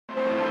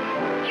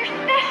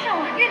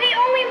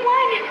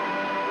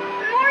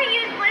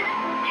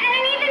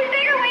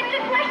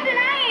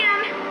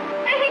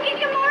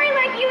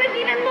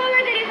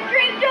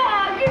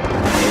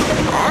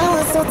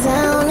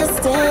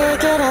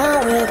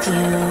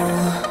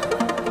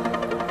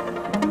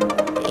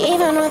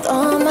Even with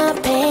all my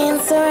pain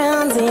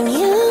surrounding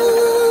you,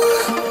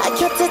 I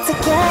kept it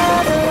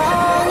together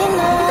long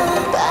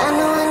enough. But I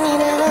know I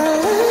needed a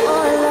little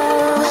more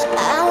love.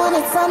 I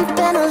wanted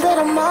something a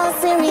little more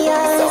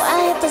serious, so I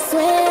hit the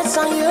switch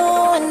on you.